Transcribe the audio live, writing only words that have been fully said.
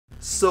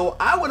So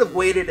I would have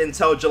waited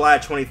until July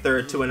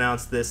 23rd to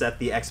announce this at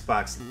the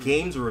Xbox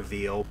Games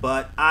reveal,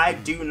 but I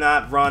do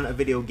not run a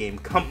video game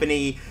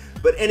company.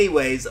 But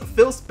anyways,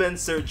 Phil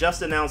Spencer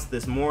just announced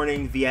this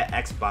morning via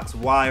Xbox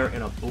Wire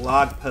in a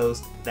blog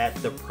post that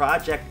the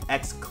Project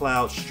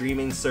XCloud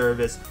streaming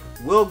service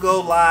will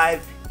go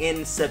live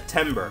in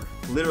September.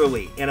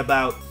 Literally, in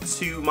about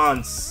 2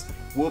 months.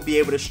 We'll be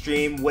able to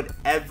stream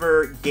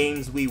whatever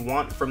games we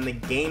want from the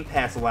Game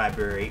Pass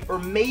library, or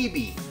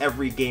maybe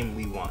every game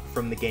we want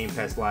from the Game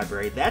Pass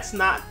library. That's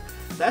not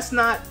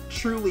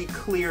truly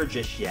clear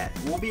just yet.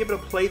 We'll be able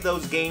to play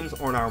those games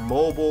on our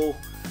mobile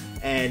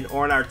and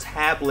on our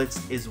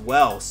tablets as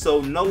well. So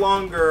no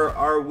longer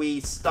are we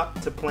stuck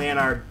to playing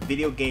our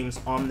video games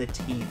on the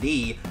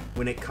TV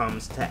when it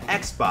comes to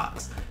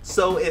Xbox.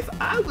 So if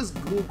I was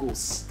Google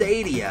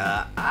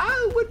Stadia,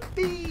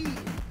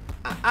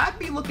 I'd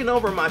be looking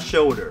over my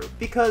shoulder,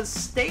 because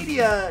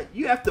Stadia,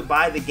 you have to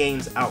buy the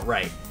games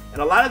outright.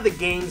 And a lot of the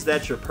games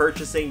that you're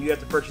purchasing, you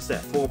have to purchase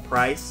at full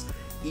price,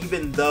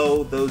 even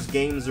though those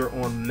games are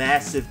on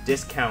massive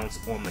discounts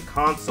on the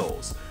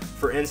consoles.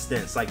 For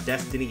instance, like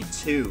Destiny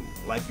 2,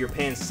 like you're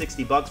paying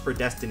 $60 for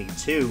Destiny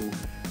 2,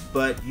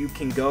 but you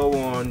can go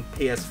on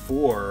PS4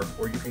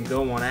 or you can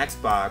go on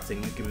Xbox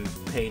and you can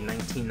pay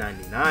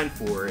 $19.99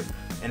 for it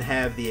and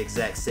have the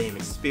exact same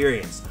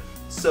experience.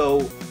 So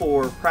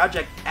for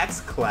Project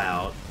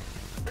XCloud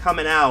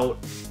coming out,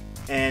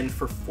 and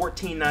for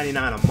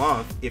 $14.99 a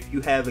month if you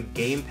have a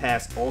Game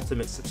Pass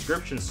Ultimate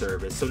subscription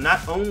service. So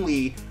not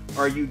only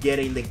are you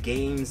getting the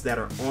games that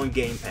are on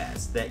Game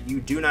Pass that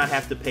you do not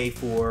have to pay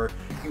for,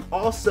 you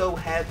also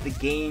have the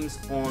games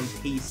on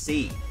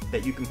PC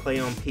that you can play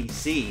on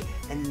PC,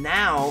 and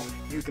now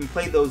you can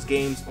play those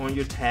games on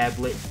your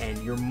tablet and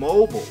your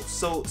mobile.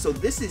 So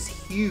this is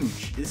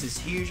huge. This is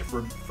huge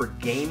for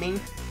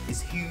gaming. It's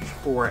huge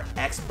for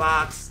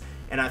Xbox,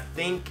 and I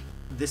think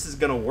this is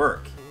gonna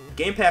work.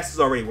 Game Pass is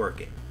already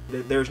working.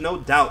 There's no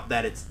doubt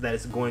that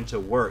it's going to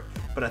work,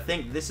 but I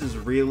think this is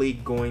really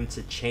going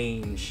to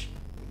change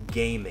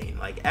gaming.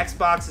 Like,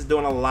 Xbox is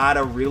doing a lot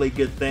of really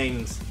good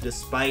things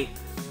despite,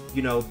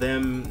 you know,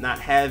 them not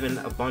having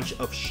a bunch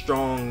of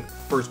strong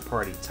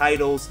first-party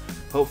titles.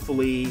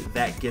 Hopefully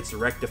that gets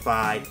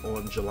rectified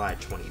on July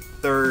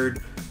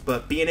 23rd.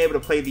 But being able to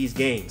play these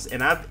games,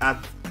 and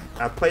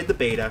I've played the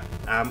beta.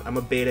 I'm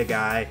a beta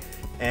guy,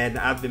 and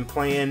I've been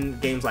playing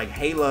games like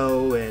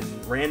Halo and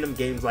random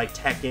games like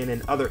Tekken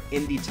and other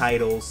indie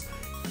titles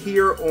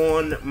here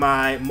on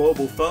my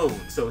mobile phone.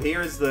 So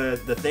here's the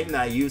thing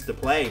that I use to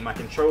play, my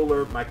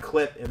controller, my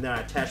clip, and then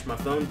I attach my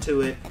phone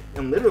to it,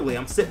 and literally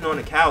I'm sitting on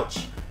a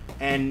couch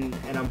and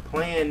I'm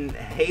playing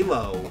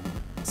Halo,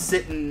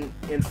 sitting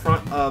in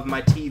front of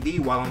my TV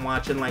while I'm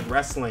watching like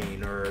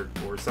wrestling or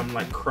some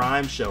like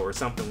crime show or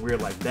something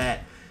weird like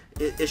that.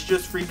 It's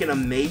just freaking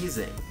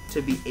amazing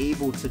to be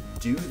able to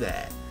do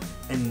that.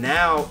 And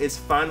now it's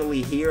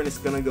finally here, and it's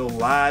gonna go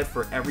live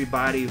for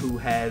everybody who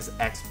has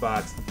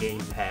Xbox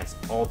Game Pass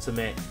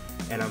Ultimate,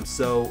 and I'm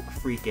so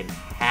freaking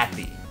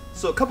happy.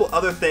 So a couple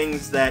other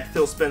things that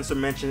Phil Spencer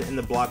mentioned in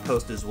the blog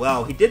post as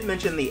well. He did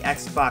mention the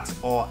Xbox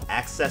All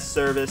Access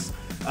service,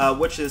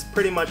 which is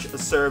pretty much a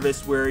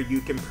service where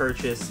you can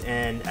purchase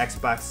an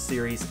Xbox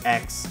Series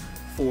X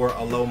for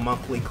a low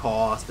monthly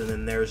cost, and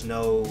then there's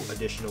no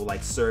additional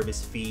like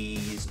service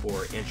fees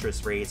or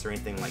interest rates or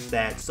anything like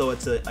that. So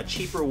it's a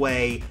cheaper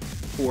way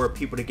for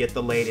people to get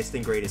the latest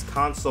and greatest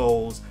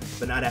consoles,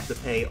 but not have to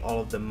pay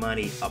all of the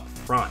money up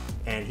front.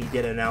 And he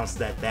did announce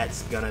that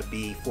that's gonna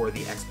be for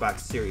the Xbox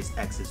Series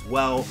X as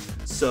well.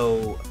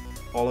 So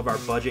all of our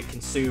budget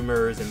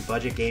consumers and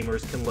budget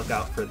gamers can look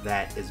out for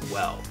that as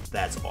well.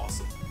 That's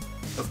awesome.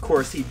 Of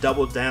course, he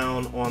doubled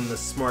down on the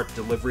smart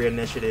delivery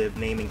initiative,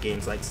 naming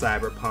games like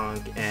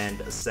Cyberpunk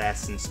and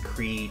Assassin's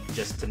Creed,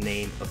 just to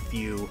name a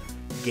few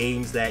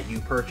games that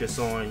you purchase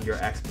on your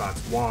Xbox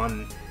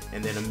One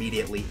and then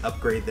immediately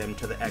upgrade them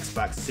to the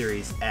Xbox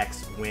Series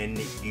X when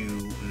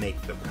you make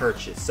the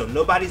purchase. So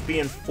nobody's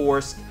being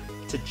forced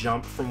to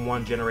jump from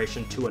one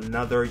generation to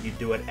another. You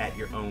do it at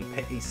your own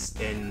pace,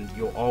 and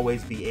you'll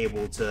always be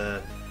able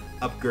to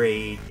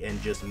upgrade and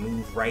just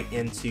move right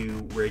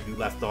into where you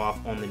left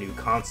off on the new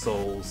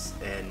consoles,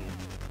 and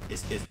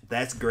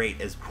that's great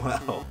as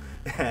well.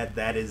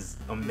 That is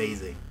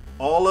amazing.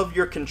 All of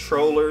your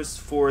controllers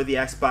for the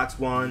Xbox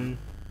One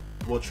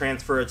will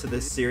transfer to the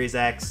Series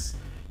X.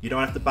 You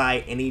don't have to buy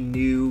any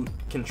new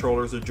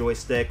controllers or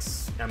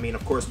joysticks. I mean,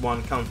 of course,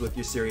 one comes with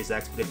your Series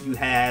X, but if you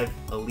have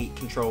Elite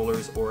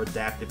controllers or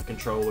adaptive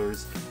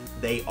controllers,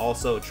 they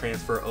also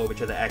transfer over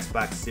to the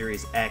Xbox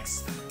Series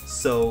X.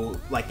 So,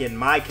 like in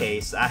my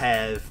case, I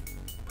have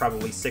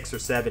probably 6 or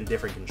 7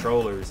 different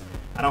controllers.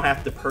 I don't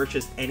have to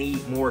purchase any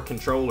more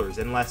controllers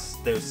unless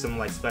there's some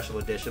like special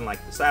edition,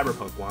 like the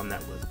Cyberpunk one.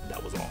 That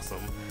was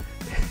awesome.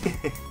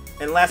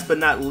 And last but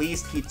not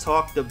least, he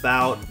talked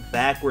about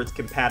backwards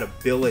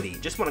compatibility.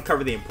 Just want to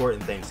cover the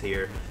important things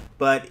here.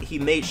 But he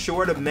made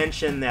sure to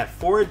mention that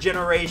 4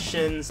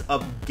 generations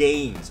of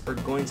games are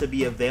going to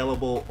be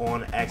available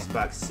on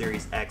Xbox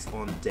Series X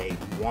on day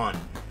 1.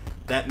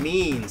 That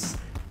means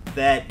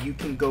that you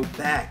can go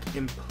back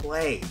and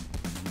play.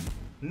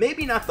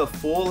 Maybe not the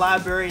full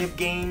library of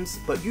games,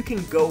 but you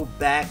can go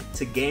back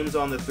to games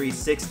on the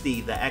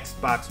 360, the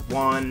Xbox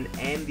One,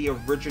 and the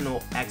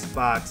original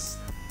Xbox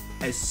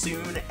as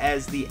soon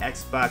as the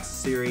Xbox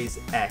Series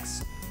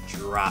X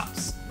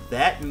drops.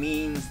 That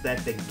means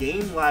that the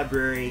game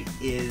library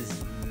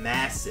is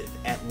massive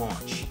at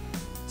launch.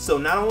 So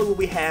not only will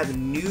we have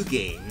new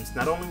games,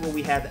 not only will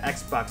we have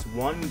Xbox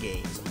One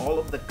games, all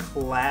of the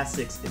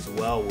classics as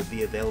well will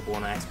be available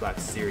on Xbox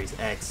Series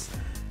X.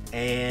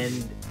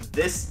 And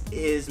this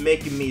is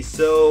making me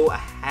so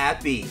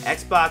happy.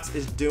 Xbox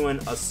is doing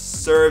a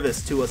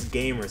service to us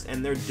gamers,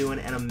 and they're doing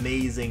an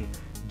amazing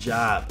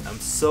job. I'm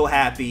so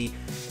happy,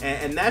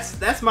 and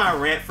that's my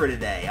rant for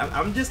today.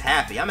 I'm just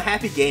happy. I'm a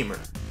happy gamer.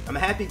 I'm a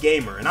happy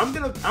gamer, and I'm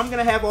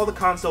gonna have all the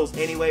consoles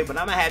anyway, but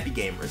I'm a happy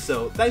gamer.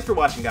 So thanks for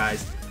watching,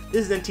 guys.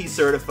 This is NT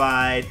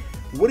Certified.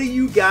 What do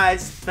you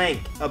guys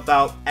think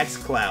about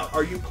XCloud?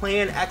 Are you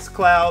playing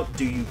XCloud?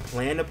 Do you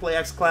plan to play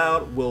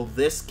XCloud? Will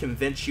this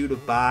convince you to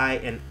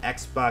buy an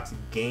Xbox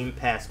Game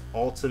Pass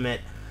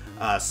Ultimate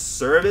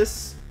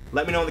service?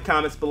 Let me know in the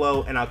comments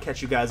below, and I'll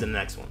catch you guys in the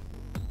next one.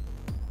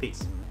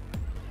 Peace.